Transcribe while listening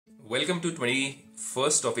Welcome to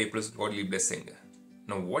 21st of April's Godly Blessing.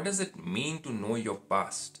 Now, what does it mean to know your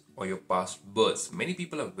past or your past births? Many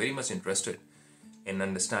people are very much interested in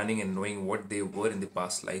understanding and knowing what they were in the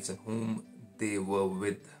past lives and whom they were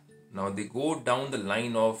with. Now, they go down the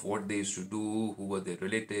line of what they used to do, who were their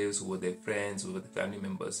relatives, who were their friends, who were the family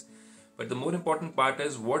members. But the more important part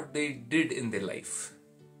is what they did in their life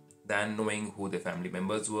than knowing who their family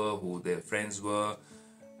members were, who their friends were.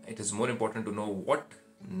 It is more important to know what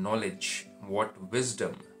knowledge, what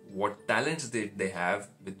wisdom, what talents they have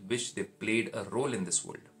with which they played a role in this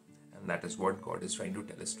world. And that is what God is trying to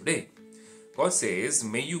tell us today. God says,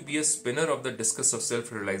 may you be a spinner of the discus of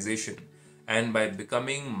self-realization, and by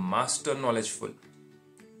becoming master knowledgeful.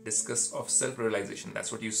 Discus of self-realization.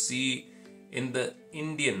 That's what you see in the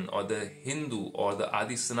Indian or the Hindu or the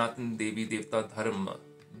Adi Sanatan Devi Devta Dharma,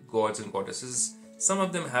 gods and goddesses. Some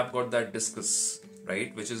of them have got that discus,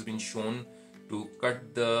 right, which has been shown to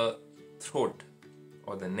cut the throat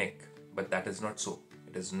or the neck, but that is not so.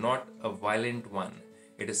 It is not a violent one.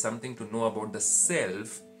 It is something to know about the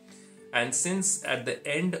self. And since at the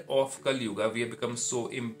end of Kali Yuga we have become so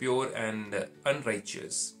impure and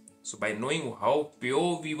unrighteous, so by knowing how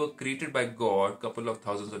pure we were created by God a couple of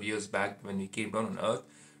thousands of years back when we came down on earth,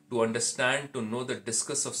 to understand, to know the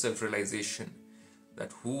discus of self-realization,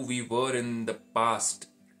 that who we were in the past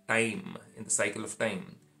time, in the cycle of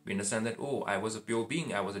time, we understand that, oh, I was a pure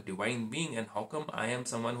being, I was a divine being, and how come I am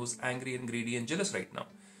someone who's angry and greedy and jealous right now?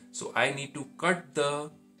 So I need to cut the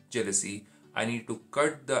jealousy, I need to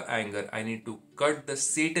cut the anger, I need to cut the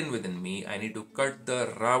Satan within me, I need to cut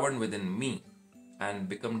the Ravan within me and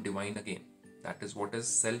become divine again. That is what is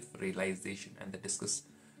self-realization, and the discus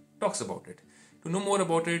talks about it. To know more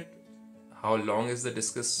about it, how long is the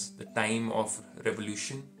discus, the time of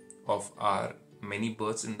revolution of our many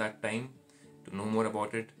births in that time, to know more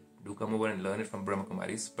about it, do come over and learn it from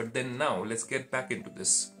Brahmakumaris. But then now, let's get back into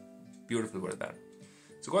this beautiful Vardhan.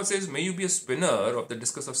 So God says, may you be a spinner of the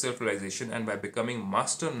discus of self-realization, and by becoming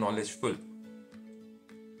master knowledgeful.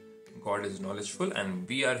 God is knowledgeful and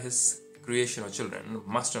we are His creation or children,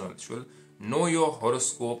 master knowledgeful. Know your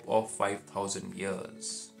horoscope of 5,000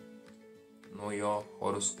 years. Know your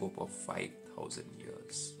horoscope of 5,000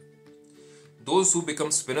 years. Those who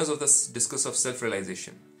become spinners of the discus of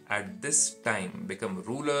self-realization at this time become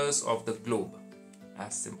rulers of the globe.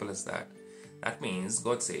 As simple as that. That means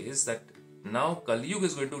God says that now Kali Yuga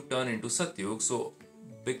is going to turn into Satyug. So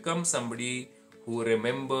become somebody who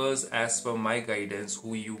remembers as per my guidance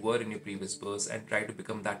who you were in your previous birth, and try to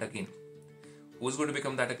become that again. Who's going to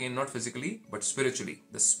become that again? Not physically, but spiritually.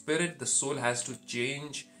 The spirit, the soul has to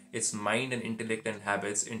change its mind and intellect and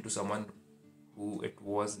habits into someone who it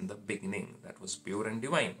was in the beginning, that was pure and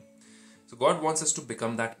divine. So God wants us to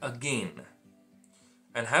become that again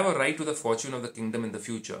and have a right to the fortune of the kingdom in the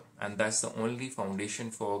future, and that's the only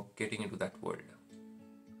foundation for getting into that world.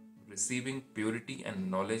 Receiving purity and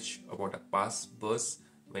knowledge about our past births,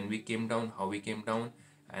 when we came down, how we came down,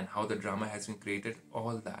 and how the drama has been created,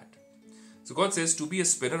 all that. So God says to be a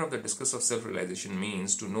spinner of the discus of self-realization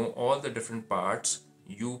means to know all the different parts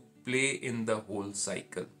you play in the whole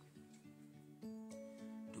cycle.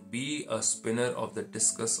 To be a spinner of the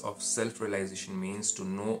discus of self-realization means to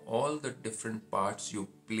know all the different parts you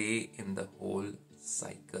play in the whole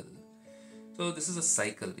cycle. So this is a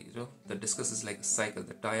cycle, the discus is like a cycle,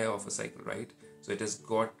 the tire of a cycle, right? So it has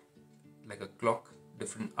got like a clock,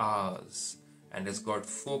 different hours, and it's got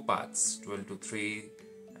 4 parts, 12 to 3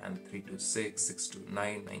 and 3 to 6, 6 to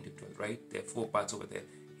 9, 9 to 12, right? There are 4 parts over there.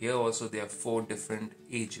 Here also there are 4 different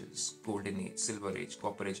ages: golden age, silver age,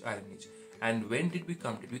 copper age, iron age. And when did we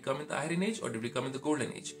come? Did we come in the iron age or did we come in the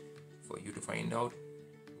golden age? For you to find out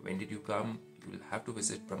when did you come, you will have to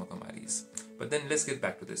visit Brahmakumaris. But then let's get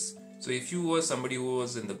back to this. So if you were somebody who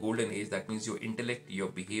was in the golden age, that means your intellect, your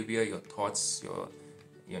behavior, your thoughts, your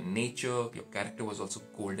nature, your character was also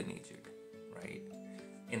golden aged, right?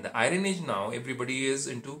 In the iron age now, everybody is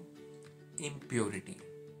into impurity.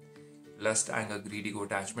 Lust, anger, greed, ego,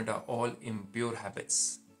 attachment are all impure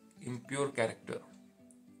habits, impure character.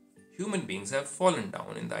 Human beings have fallen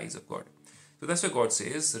down in the eyes of God. So that's why God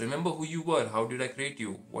says, remember who you were, how did I create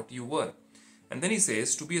you, what you were. And then He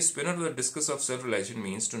says, to be a spinner of the discus of self-realization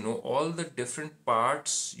means to know all the different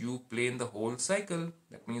parts you play in the whole cycle.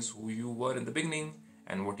 That means who you were in the beginning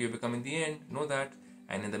and what you become in the end, know that.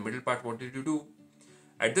 And in the middle part, what did you do?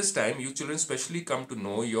 At this time, you children specially come to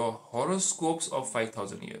know your horoscopes of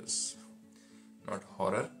 5,000 years. Not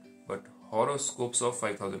horror, but horoscopes of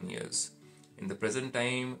 5,000 years. In the present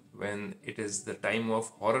time, when it is the time of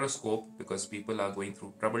horoscope, because people are going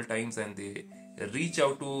through troubled times and they reach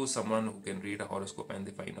out to someone who can read a horoscope and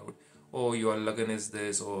they find out oh, your lagan is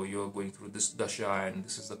this, or you're going through this dasha and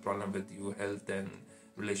this is the problem with your health and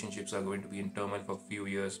relationships are going to be in turmoil for a few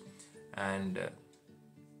years, and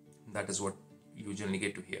that is what you generally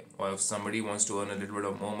get to hear. Or if somebody wants to earn a little bit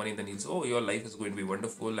of more money, then he'll say, oh, your life is going to be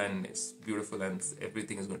wonderful and it's beautiful and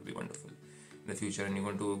everything is going to be wonderful in the future, and you're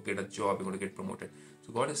going to get a job, you're going to get promoted.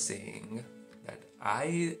 So God is saying that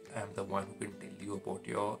I am the one who can tell you about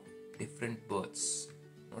your different births.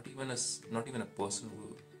 Not even a person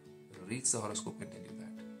who reads the horoscope can tell you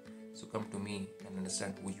that. So come to me and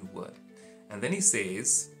understand who you were. And then he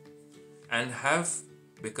says, and have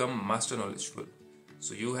become master knowledgeful.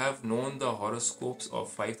 So you have known the horoscopes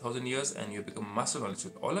of 5,000 years and you have become master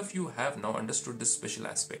knowledgeable. All of you have now understood this special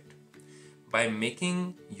aspect by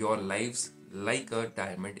making your lives like a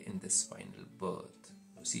diamond in this final birth.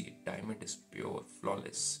 You see, diamond is pure,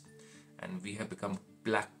 flawless, and we have become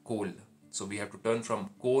black coal. So we have to turn from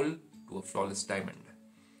coal to a flawless diamond.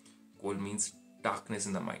 Coal means darkness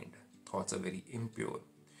in the mind. Thoughts are very impure.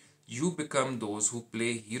 You become those who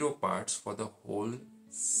play hero parts for the whole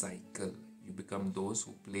cycle. You become those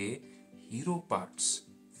who play hero parts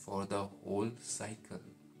for the whole cycle.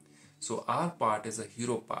 So our part is a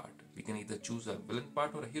hero part. We can either choose a villain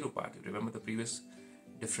part or a hero part. You remember the previous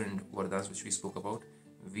different vardans which we spoke about?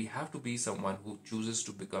 We have to be someone who chooses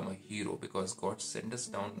to become a hero, because God sent us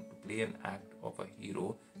down to play an act of a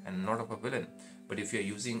hero and not of a villain. But if you're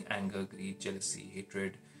using anger, greed, jealousy,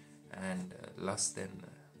 hatred and lust, then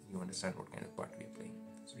you understand what kind of part we are playing.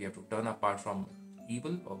 So we have to turn our part from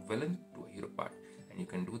evil or villain to a hero part, and you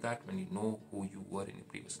can do that when you know who you were in your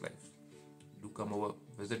previous life. Do come over,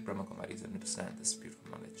 visit Brahmakumaris and understand this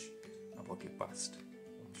beautiful knowledge about your past.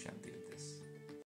 Om Shanti.